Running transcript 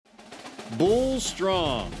Bulls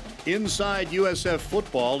Strong. Inside USF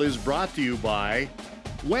Football is brought to you by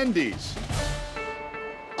Wendy's.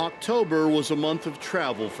 October was a month of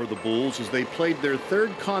travel for the Bulls as they played their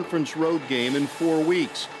third conference road game in 4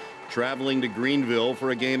 weeks, traveling to Greenville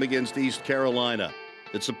for a game against East Carolina.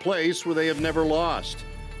 It's a place where they have never lost,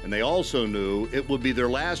 and they also knew it would be their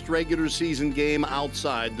last regular season game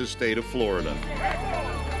outside the state of Florida.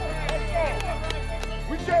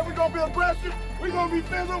 We said we're going to be aggressive. We're going to be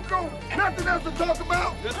physical. Nothing else to talk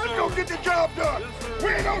about. Let's go get the job done. We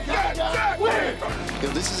ain't no shot. Win.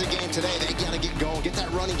 This is a game today. They got to get going. Get that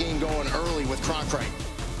running game going early with Cronkite.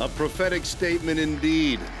 A prophetic statement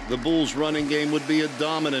indeed. The Bulls' running game would be a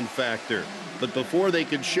dominant factor. But before they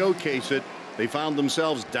could showcase it, they found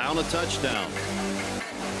themselves down a touchdown.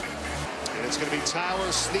 And it's going to be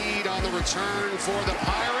Tyler Snead on the return for the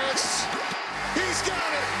Pirates. He's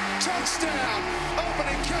got it. Touchdown.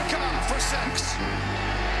 Opening kickoff for 6.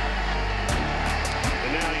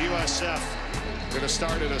 And now USF going to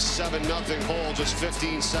start in a 7-0 hole just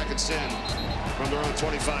 15 seconds in from their own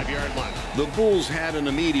 25-yard line. The Bulls had an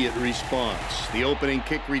immediate response. The opening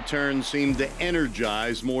kick return seemed to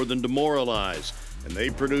energize more than demoralize, and they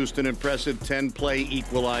produced an impressive 10-play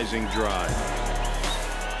equalizing drive.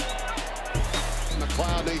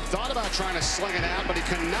 McLeod, they thought about trying to sling it out, but he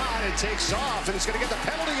cannot. It takes off, and it's going to get the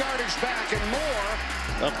penalty yardage back and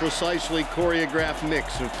more. A precisely choreographed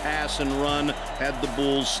mix of pass and run had the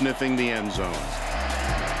Bulls sniffing the end zone.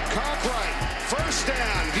 Cartwright, first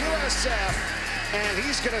down, USF. And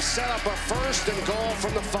he's going to set up a 1st and goal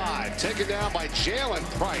from the 5. Taken down by Jalen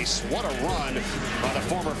Price. What a run by the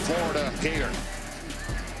former Florida Gator.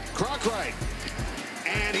 Cronkite.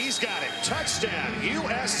 And he's got it. Touchdown,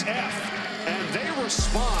 USF. And they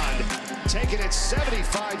respond, taking it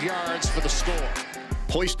 75 yards for the score.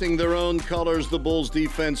 Hoisting their own colors, the Bulls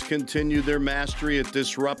defense continued their mastery at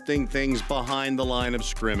disrupting things behind the line of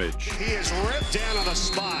scrimmage. He is ripped down on the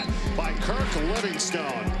spot by Kirk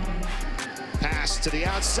Livingstone. Pass to the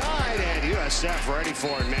outside, and USF ready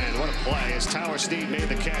for it, man. What a play as Tyler Snead made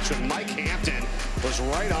the catch when Mike Hampton was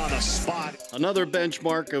right on the spot. Another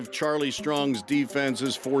benchmark of Charlie Strong's defense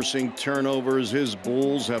is forcing turnovers. His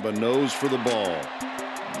Bulls have a nose for the ball.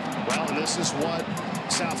 Well, and this is what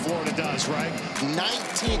South Florida does, right?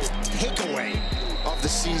 19th takeaway of the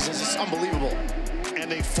season. It's unbelievable.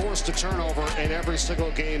 And they forced a turnover in every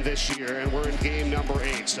single game this year, and we're in game number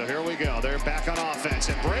 8. So here we go. They're back on offense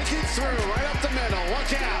and breaking through right up the middle.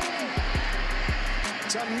 Look out.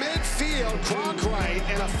 To midfield, Cronkite,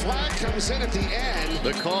 and a flag comes in at the end.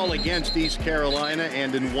 The call against East Carolina,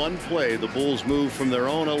 and in one play, the Bulls move from their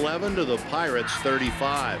own 11 to the Pirates'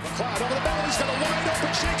 35. McLeod over the middle. He's got a wide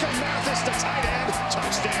open Jacob Mathis to tight end.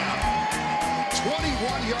 Touchdown.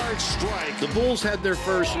 21-yard strike. The Bulls had their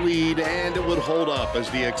first lead, and it would hold up as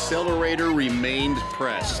the accelerator remained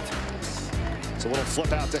pressed. It's a little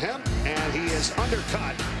flip out to him, and he is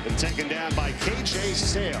undercut and taken down by KJ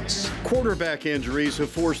Sales. Quarterback injuries have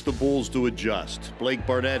forced the Bulls to adjust. Blake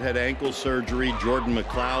Barnett had ankle surgery. Jordan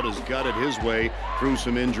McLeod has gutted his way through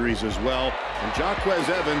some injuries as well. And Jaquez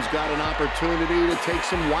Evans got an opportunity to take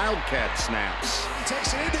some Wildcat snaps. He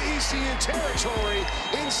takes it into ECU territory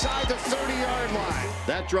inside the 30-yard line.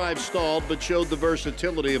 That drive stalled, but showed the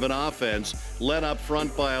versatility of an offense led up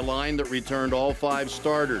front by a line that returned all 5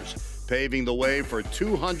 starters, paving the way for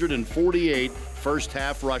 248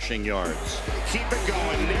 first-half rushing yards. Keep it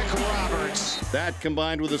going, Nick Roberts. That,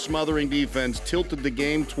 combined with a smothering defense, tilted the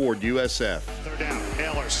game toward USF. 3rd down,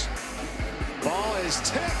 Ehlers. Ball is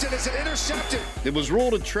tipped and it's intercepted. It was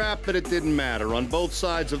ruled a trap, but it didn't matter. On both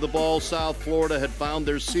sides of the ball, South Florida had found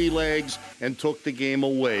their sea legs and took the game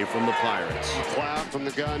away from the Pirates. Cloud from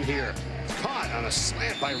the gun here. Caught on a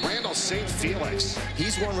slant by Randall St. Felix.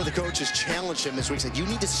 He's one where the coaches challenged him this week. Said, you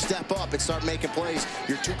need to step up and start making plays.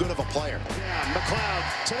 You're too good of a player. Yeah,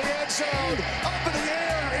 McLeod to the end zone. Up in the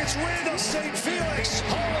air. It's Randall St. Felix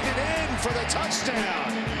hauling it in for the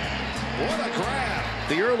touchdown. What a grab.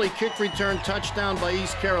 The early kick return touchdown by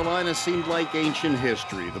East Carolina seemed like ancient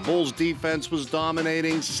history. The Bulls' defense was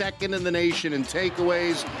dominating, 2nd in the nation in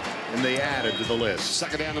takeaways, and they added to the list.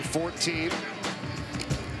 2nd down and 14.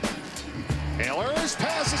 Ehlers,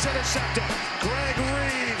 pass is intercepted. Greg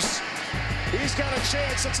Reeves. He's got a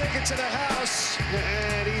chance to take it to the house,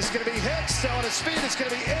 and he's going to be hit still on his feet. It's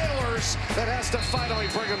going to be Ehlers that has to finally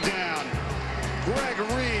bring him down. Greg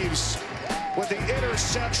Reeves with the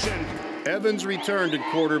interception. Evans returned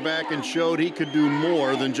at quarterback and showed he could do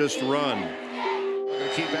more than just run. We're going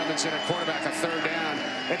to keep Evans in at quarterback, a 3rd down.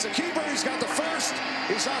 It's a keeper. He's got the 1st.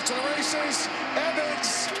 He's off to the races.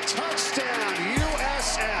 Evans, touchdown,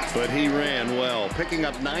 USF. But he ran well, picking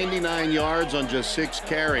up 99 yards on just 6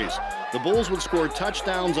 carries. The Bulls would score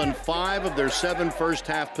touchdowns on 5 of their 7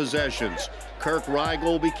 first-half possessions. Kirk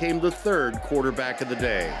Rigel became the 3rd quarterback of the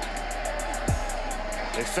day.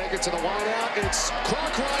 They fake it to the wideout. It's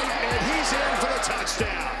Cronkite, and he's in for the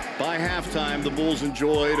touchdown. By halftime, the Bulls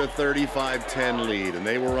enjoyed a 35-10 lead, and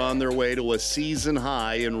they were on their way to a season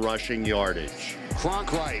high in rushing yardage.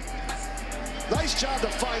 Cronkite. Nice job to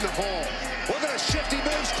find the ball. Look at the shifty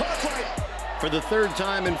moves. Cronkite. For the 3rd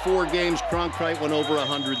time in 4 games, Cronkite went over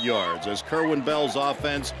 100 yards as Kerwin Bell's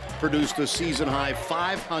offense produced a season-high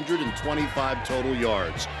 525 total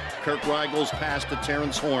yards. Kirk Rigel's pass to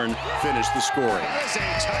Terrence Horn finished the scoring. That is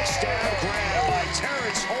a touchdown grab by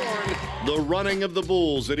Terrence Horn. The running of the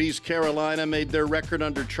Bulls at East Carolina made their record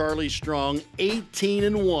under Charlie Strong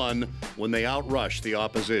 18-1 when they outrushed the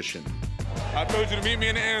opposition. I told you to meet me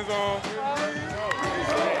in the end zone.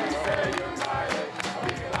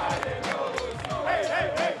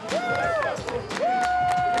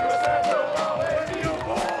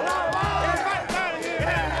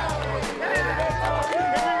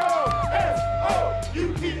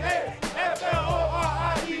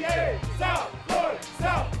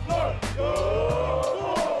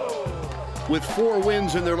 With 4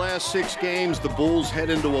 wins in their last 6 games, the Bulls head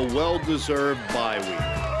into a well-deserved bye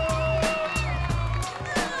week.